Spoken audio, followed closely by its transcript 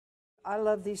I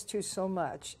love these two so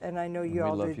much, and I know you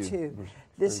all do too. We're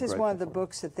This is one of the for it.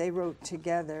 books that they wrote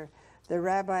together, The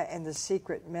Rabbi and the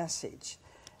Secret Message.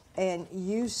 And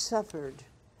you suffered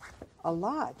a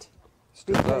lot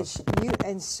because you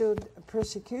endured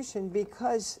persecution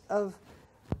because of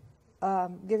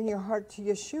giving your heart to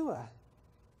Yeshua,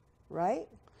 right?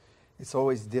 It's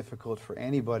always difficult for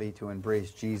anybody to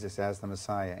embrace Jesus as the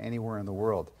Messiah anywhere in the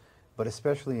world, but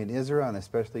especially in Israel, and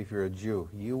especially if you're a Jew.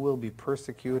 You will be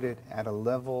persecuted at a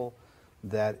level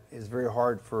that is very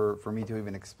hard for me to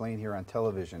even explain here on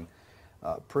television.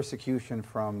 Persecution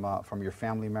from your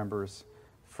family members,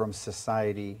 from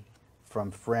society, from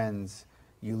friends.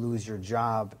 You lose your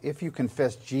job. If you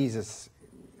confess Jesus,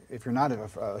 if you're not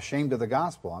ashamed of the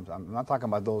gospel, I'm not talking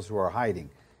about those who are hiding.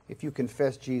 If you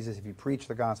confess Jesus, if you preach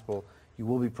the gospel, you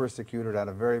will be persecuted at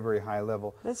a very, very high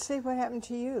level. Let's see what happened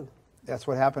to you. That's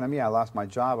what happened to me. I lost my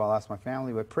job, I lost my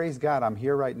family, but praise God, I'm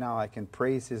here right now. I can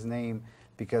praise His name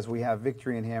because we have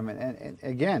victory in Him. And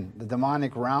again, the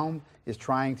demonic realm is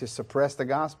trying to suppress the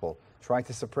gospel, trying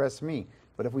to suppress me.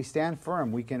 But if we stand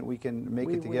firm, we can make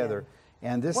it together.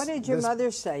 Win. And this. What did your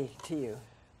mother say to you?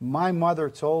 My mother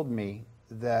told me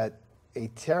that a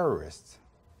terrorist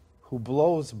who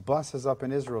blows buses up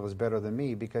in Israel is better than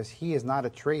me because he is not a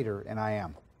traitor and I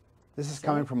am. This is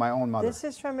coming from my own mother. This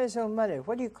is from his own mother.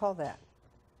 What do you call that?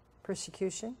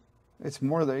 Persecution? It's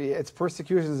more it's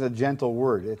persecution is a gentle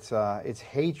word. It's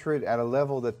hatred at a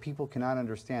level that people cannot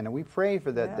understand. And we pray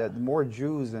for that, that more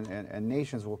Jews and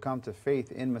nations will come to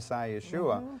faith in Messiah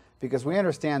Yeshua, because we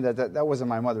understand that wasn't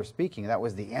my mother speaking. That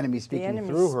was the enemy speaking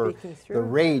through her, the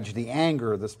rage, the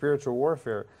anger, the spiritual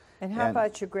warfare. And how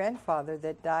about your grandfather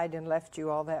that died and left you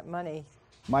all that money?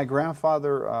 My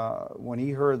grandfather, when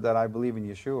he heard that I believe in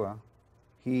Yeshua,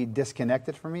 he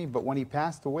disconnected from me. But when he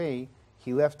passed away,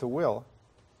 he left a will.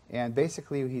 And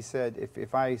basically he said,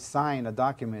 if I sign a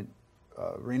document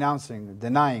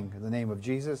denying the name of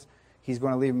Jesus, he's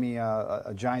going to leave me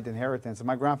a giant inheritance. And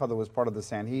my grandfather was part of the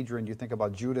Sanhedrin. You think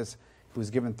about Judas, who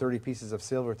was given 30 pieces of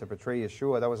silver to betray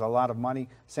Yeshua. That was a lot of money.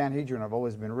 Sanhedrin have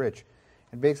always been rich.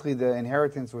 And basically the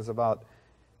inheritance was about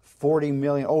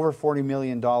over $40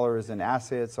 million in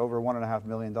assets, over $1.5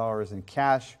 million in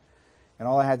cash. And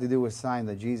all I had to do was sign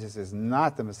that Jesus is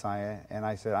not the Messiah. And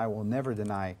I said, I will never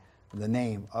deny the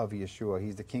name of Yeshua.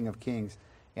 He's the King of Kings.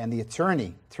 And the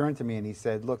attorney turned to me and he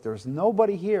said, look, there's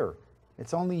nobody here.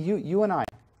 It's only you and I.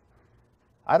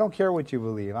 I don't care what you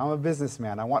believe. I'm a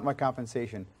businessman. I want my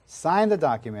compensation. Sign the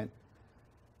document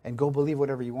and go believe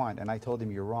whatever you want. And I told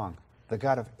him, you're wrong. The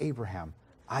God of Abraham,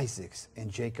 Isaac,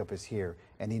 and Jacob is here,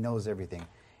 and He knows everything.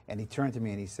 And he turned to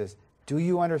me and he says, do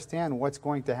you understand what's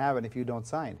going to happen if you don't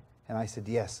sign? And I said,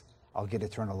 yes, I'll get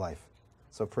eternal life.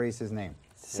 So praise His name.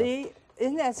 See? Yep.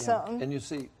 Isn't that something? And you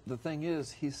see, the thing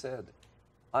is, he said,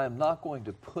 I am not going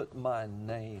to put my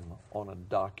name on a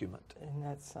document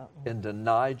and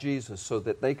deny Jesus, so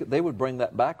that they would bring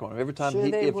that back on him. Every time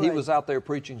if he was out there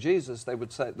preaching Jesus, they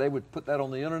would put that on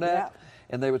the internet,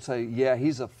 and they would say, yeah,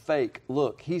 he's a fake.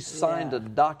 Look, he signed a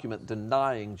document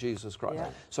denying Jesus Christ. Yeah.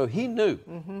 So he knew.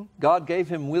 God gave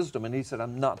him wisdom, and he said,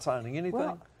 I'm not signing anything.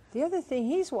 Well, the other thing,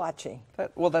 he's watching.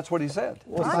 Well, that's what he said.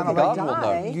 Well, God will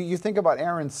know. You think about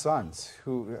Aaron's sons,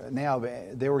 who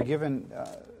they were given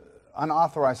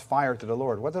unauthorized fire to the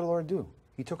Lord. What did the Lord do?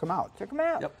 He took them out. Took them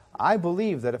out. Yep. I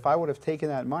believe that if I would have taken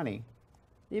that money,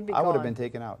 I would have been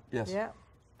taken out. Yes. Yeah.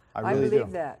 I really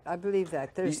believe that. I believe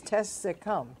that. There's tests that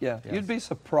come. Yeah. Yes. You'd be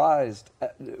surprised.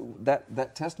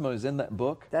 That testimony is in that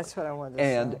book. That's what I wanted to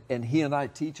say. And he and I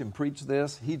teach and preach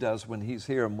this. He does when he's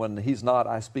here, and when he's not,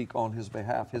 I speak on his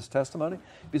behalf. His testimony.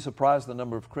 You'd be surprised the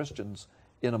number of Christians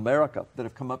in America that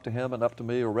have come up to him and up to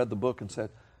me or read the book and said,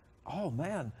 oh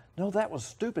man, no, that was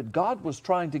stupid. God was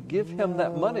trying to give him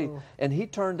that money and he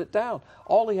turned it down.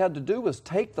 All he had to do was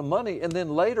take the money and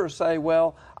then later say,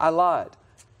 well, I lied.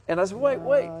 And I said, wait,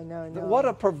 what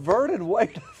a perverted way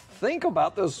to think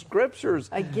about those scriptures.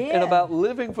 Again. And about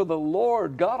living for the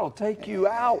Lord. God will take you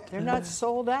out. They're not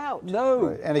sold out. No.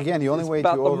 Right. And again, the only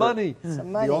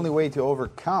way to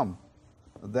overcome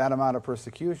that amount of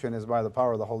persecution is by the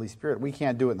power of the Holy Spirit. We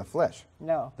can't do it in the flesh.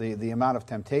 No. The amount of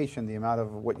temptation, the amount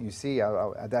of what you see.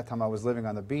 At that time I was living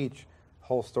on the beach.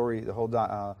 Whole story, the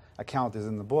whole account is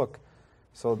in the book.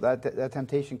 So that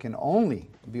temptation can only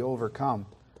be overcome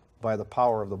by the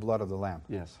power of the blood of the Lamb.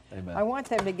 Yes, amen. I want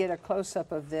them to get a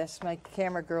close-up of this. My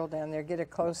camera girl down there, get a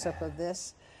close-up of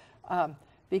this.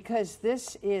 Because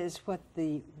this is what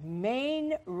the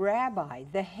main rabbi,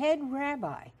 the head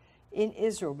rabbi in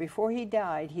Israel, before he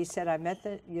died, he said, I met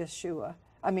the Messiah.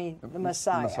 The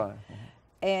Messiah.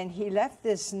 And he left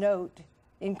this note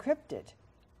encrypted.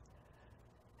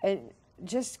 And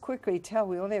just quickly tell,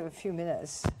 we only have a few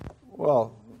minutes.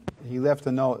 Well, he left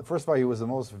a note. First of all, he was the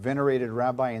most venerated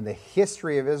rabbi in the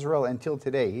history of Israel until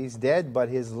today. He's dead, but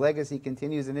his legacy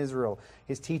continues in Israel.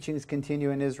 His teachings continue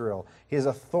in Israel. His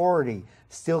authority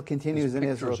still continues in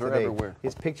Israel today. Everywhere.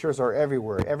 His pictures are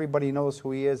everywhere. Everybody knows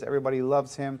who he is. Everybody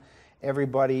loves him.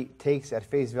 Everybody takes at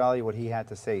face value what he had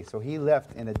to say. So he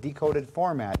left in a decoded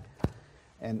format,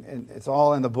 and it's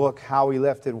all in the book, how he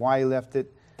left it, why he left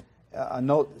it. A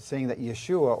note saying that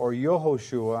Yeshua or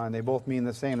Yehoshua, and they both mean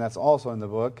the same, that's also in the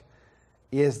book,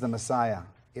 is the Messiah.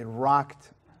 It rocked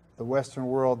the Western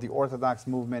world, the Orthodox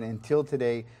movement until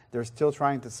today. They're still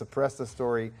trying to suppress the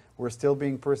story. We're still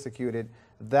being persecuted.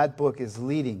 That book is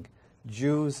leading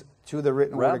Jews to the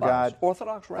written Word of God,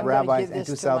 Orthodox rabbis, and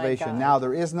to salvation. Now,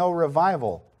 there is no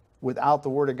revival without the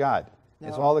Word of God. No.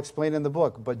 It's all explained in the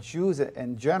book, but Jews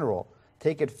in general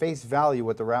take at face value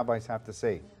what the rabbis have to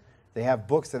say. They have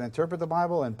books that interpret the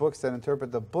Bible and books that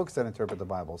interpret the books that interpret the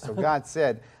Bible. So God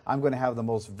said, I'm going to have the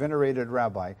most venerated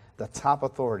rabbi, the top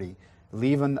authority,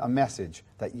 leaving a message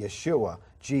that Yeshua,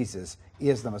 Jesus,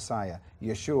 is the Messiah.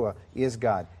 Yeshua is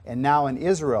God. And now in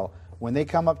Israel, when they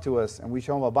come up to us and we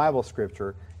show them a Bible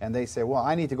scripture and they say, well,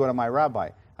 I need to go to my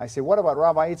rabbi. I say, what about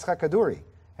Rabbi Yitzchak Kaduri?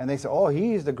 And they say, oh,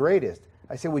 he's the greatest.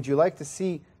 I say, would you like to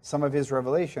see some of his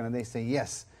revelation? And they say,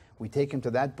 yes. We take him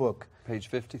to that book. Page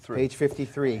 53. Page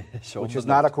 53, which is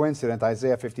not a coincidence.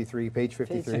 Isaiah 53, page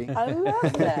 53. I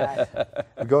love that.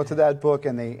 We go to that book,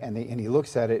 and he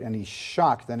looks at it, and he's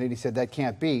shocked. And then he said, that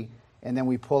can't be. And then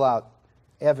we pull out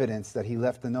evidence that he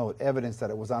left the note, evidence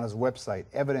that it was on his website,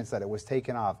 evidence that it was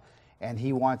taken off. And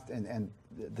he wants, and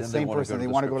the same person, they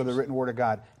want to go to the written Word of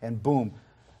God, and boom,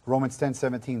 Romans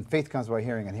 10:17, faith comes by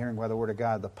hearing, and hearing by the Word of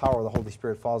God. The power of the Holy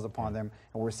Spirit falls upon them,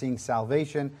 and we're seeing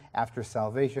salvation after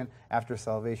salvation after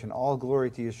salvation. All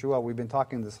glory to Yeshua. We've been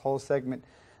talking this whole segment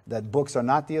that books are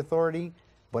not the authority,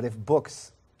 but if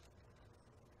books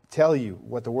tell you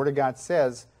what the Word of God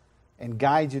says and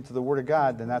guide you to the Word of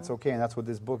God, then that's okay, and that's what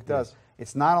this book does. Yes.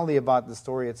 It's not only about the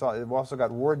story, we've also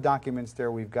got Word documents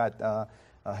there, we've got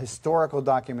historical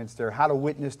documents there, how to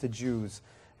witness to Jews,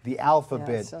 the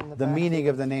alphabet, yes, the meaning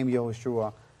of the name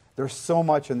Yehoshua. There's so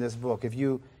much in this book. If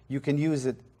you can use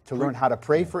it to learn how to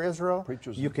pray for Israel,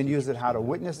 you can use it how to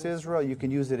witness to Israel, you can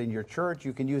use it in your church,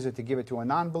 you can use it to give it to a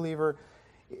non-believer.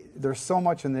 There's so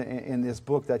much in this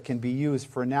book that can be used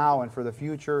for now and for the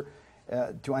future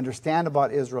to understand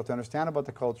about Israel, to understand about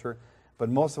the culture, but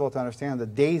most of all to understand the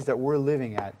days that we're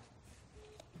living at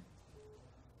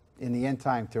in the end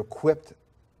time, to equip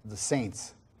the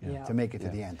saints to make it to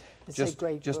the end. Just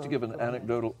to give an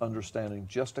anecdotal understanding,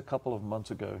 just a couple of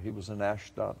months ago, he was in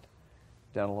Ashdod,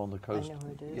 down along the coast. I know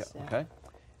who it is. Okay.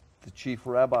 The chief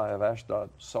rabbi of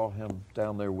Ashdod saw him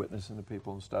down there witnessing to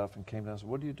people and stuff, and came down and said,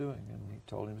 "What are you doing?" And he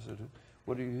told him, he said,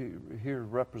 "What do you here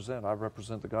represent?" "I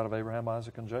represent the God of Abraham,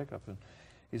 Isaac, and Jacob." And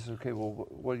he said, "Okay, well,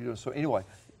 what are you doing?" So anyway,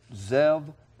 Zev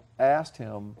asked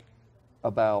him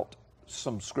about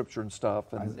some scripture and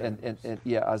stuff, and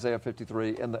Isaiah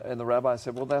 53, and the rabbi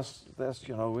said, "Well, that's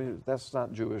that's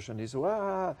not Jewish." And he said,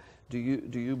 "Well, do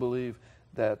you believe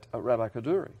that Rabbi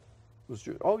Kaduri was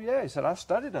Jewish?" "Oh yeah," he said, "I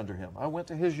studied under him. I went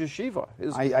to his yeshiva.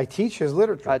 I teach his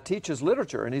literature. I teach his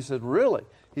literature." And he said, "Really?"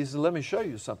 He said, "Let me show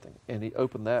you something." And he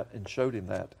opened that and showed him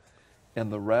that,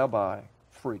 and the rabbi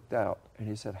freaked out, and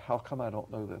he said, "How come I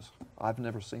don't know this? I've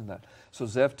never seen that." So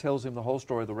Zev tells him the whole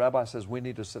story. The rabbi says, "We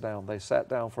need to sit down." They sat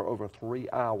down for over 3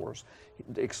 hours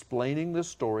explaining this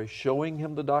story, showing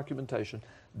him the documentation.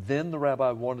 Then the rabbi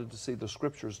wanted to see the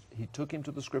scriptures. He took him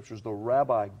to the scriptures. The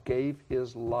rabbi gave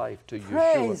his life to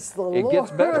Praise Yeshua. The It Lord.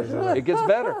 gets better. It gets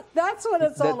better. That's what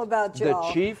it's all about, y'all.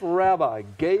 The chief rabbi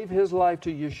gave his life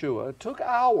to Yeshua. It took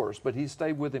hours, but he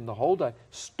stayed with him the whole day.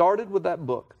 Started with that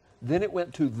book. Then it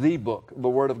went to the book, the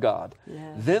Word of God. Yes.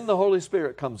 Then the Holy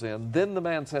Spirit comes in. Then the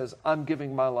man says, "I'm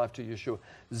giving my life to Yeshua."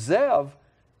 Zev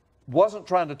wasn't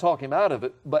trying to talk him out of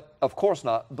it, but of course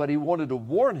not, but he wanted to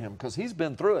warn him because he's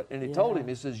been through it. And he told him,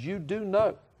 he says, "You do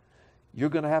know you're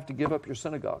going to have to give up your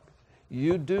synagogue.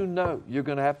 You do know you're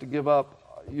going to have to give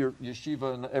up your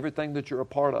yeshiva and everything that you're a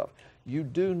part of. You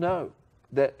do know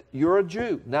that you're a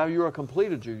Jew. Now you're a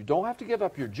completed Jew. You don't have to give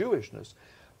up your Jewishness,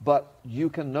 but you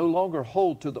can no longer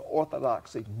hold to the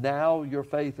orthodoxy. Now your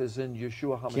faith is in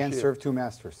Yeshua HaMashiach. Can't serve two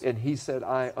masters." And he said,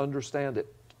 "I understand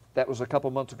it." That was a couple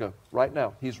months ago. Right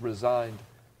now, he's resigned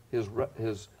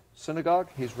his synagogue.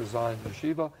 He's resigned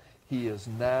yeshiva. He is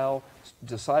now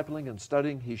discipling and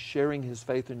studying. He's sharing his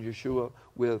faith in Yeshua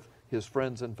with his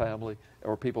friends and family,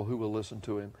 or people who will listen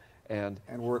to him. And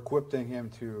we're equipping him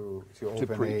to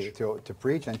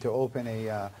preach and to open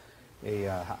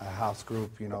a house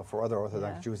group, for other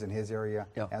Orthodox Yeah. Jews in his area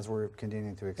as we're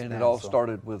continuing to expand. And it all So-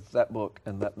 started with that book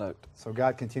and that note. So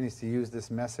God continues to use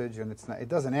this message, and it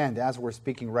doesn't end. As we're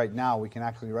speaking right now, we can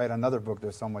actually write another book.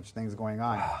 There's so much things going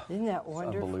on. Isn't that It's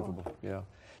wonderful? unbelievable. Yeah.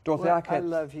 Dorothy, Well, I can't I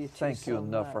love you too thank you so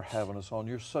enough for much. having us on.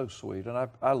 You're so sweet, and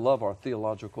I love our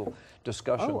theological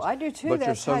discussions. Oh, I do too. But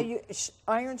That's you're how so, you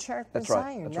iron sharpens That's right,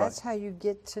 iron. that's That's right. how you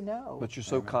get to know. But you're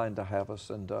so kind to have us,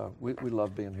 and we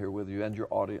love being here with you and your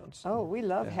audience. Oh, we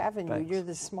love Yeah, having thanks. you. You're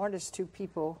the smartest two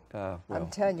people. Well, I'm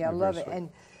telling you, I you're love very it. sweet.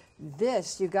 And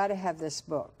this, you got to have this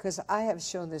book, because I have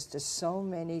shown this to so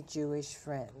many Jewish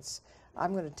friends.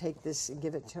 I'm going to take this and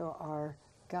give it to our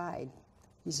guide.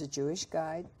 He's a Jewish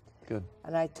guide, Good.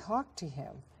 and I talked to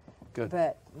him. Good.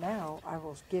 But now I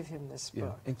will give him this Yeah.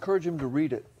 book. Encourage him to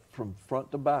read it from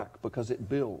front to back, because it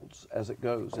builds as it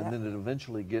goes, Yeah. and then it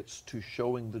eventually gets to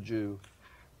showing the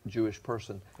Jewish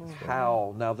person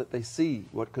how, now that they see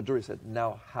what Kaduri said,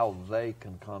 now how they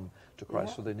can come to Christ.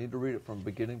 Yeah. So they need to read it from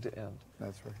beginning to end.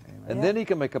 That's right. Amen. And Yeah. then he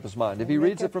can make up his mind. If he Make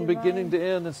reads it up from your beginning mind. to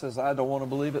end and says, I don't want to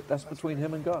believe it, that's between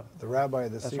him and God. The Rabbi, the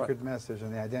That's secret right. message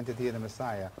and the identity of the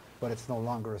Messiah, but it's no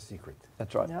longer a secret.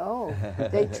 That's right. No,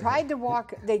 they tried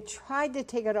to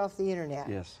take it off the internet.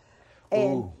 Yes.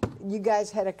 And Ooh. you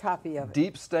guys had a copy of it.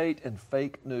 Deep state and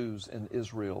fake news in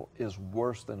Israel is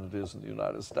worse than it is in the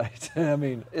United States. I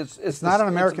mean, it's not an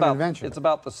American invention. It's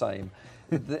about the same.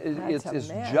 It's a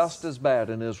mess. just as bad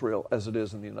in Israel as it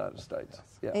is in the United States.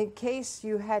 Yeah. In case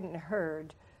you hadn't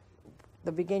heard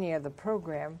the beginning of the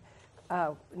program,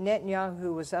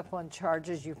 Netanyahu was up on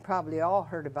charges. You've probably all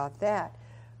heard about that.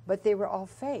 But they were all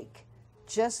fake,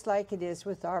 just like it is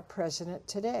with our president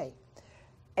today.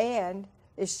 And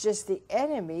it's just the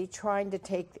enemy trying to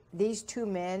take these two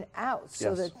men out so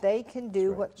Yes. that they can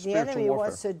do what the Spiritual enemy warfare.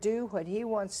 wants to do, what he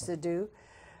wants to do.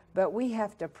 But we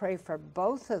have to pray for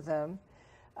both of them.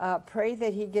 Pray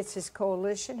that he gets his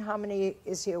coalition. How many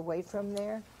is he away from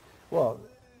there? Well,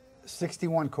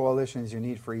 61 coalitions you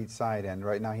need for each side, and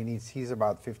right now he's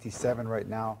about 57 right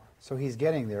now, so he's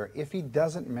getting there. If he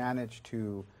doesn't manage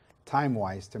to,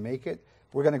 time-wise, to make it,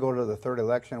 we're going to go to the third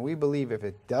election. We believe if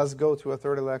it does go to a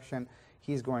third election,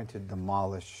 he's going to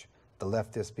demolish the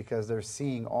leftists, because they're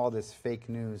seeing all this fake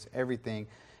news, everything.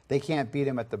 They can't beat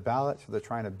him at the ballot, so they're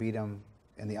trying to beat him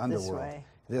in the underworld.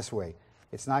 This way.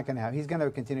 It's not going to happen. He's going to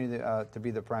continue to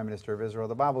be the prime minister of Israel.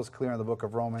 The Bible is clear in the book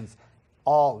of Romans.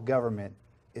 All government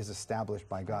is established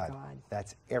by God.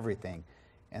 That's everything.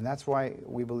 And that's why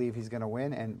we believe he's going to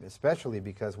win, and especially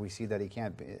because we see that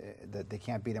that they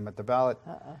can't beat him at the ballot.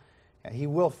 He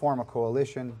will form a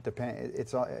coalition.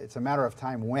 It's a matter of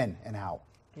time when and how.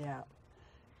 Yeah.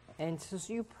 And so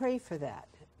you pray for that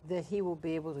he will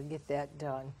be able to get that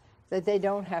done, that they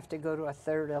don't have to go to a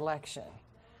third election.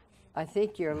 I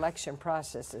think your election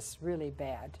process is really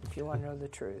bad, if you want to know the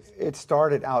truth. It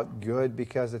started out good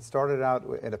because it started out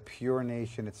at a pure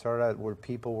nation. It started out where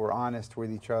people were honest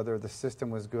with each other. The system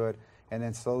was good. And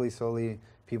then slowly,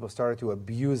 people started to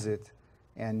abuse it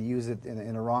and use it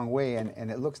in a wrong way.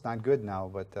 And it looks not good now,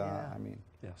 but I mean.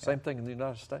 Yeah. Same thing in the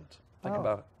United States. Think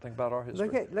about it. Think about our history.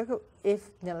 Look at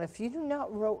if you do not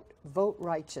vote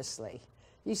righteously,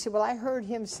 you say, well, I heard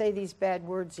him say these bad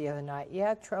words the other night.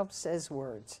 Yeah, Trump says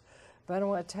words. But I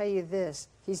want to tell you this,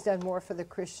 he's done more for the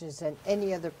Christians than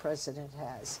any other president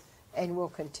has, and will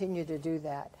continue to do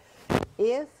that.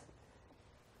 If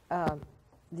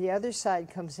the other side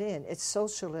comes in, it's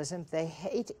socialism. They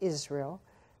hate Israel.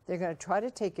 They're going to try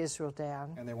to take Israel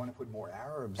down. And they want to put more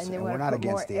Arabs, And they and want we're to not put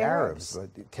against more the Arabs,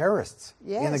 Arabs. but terrorists in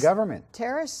the Yes, government.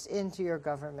 Terrorists into your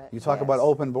government. You talk yes. about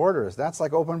open borders. That's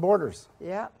like open borders.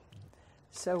 Yeah.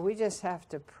 So we just have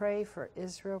to pray for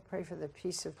Israel, pray for the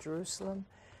peace of Jerusalem.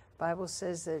 Bible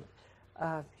says that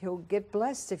he'll get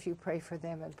blessed if you pray for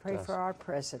them, and pray for our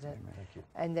president,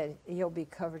 and that he'll be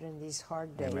covered in these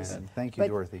hard days. Amen. Thank you, But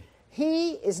Dorothy.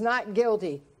 he is not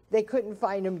guilty. They couldn't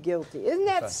find him guilty. Isn't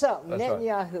that something? That's right.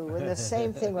 Netanyahu, and the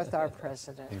same thing with our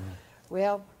president.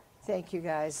 Well, thank you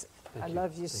guys. I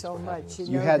love you so much.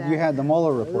 You know had that. the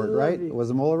Mueller report, love right? you. Was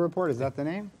the Mueller report? Is that the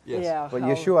name? Yes. Yeah. But how-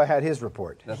 Yeshua had his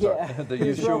report. That's Yeah. right. The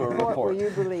His Yeshua report. report. Will you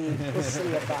believe? We'll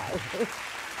see about it.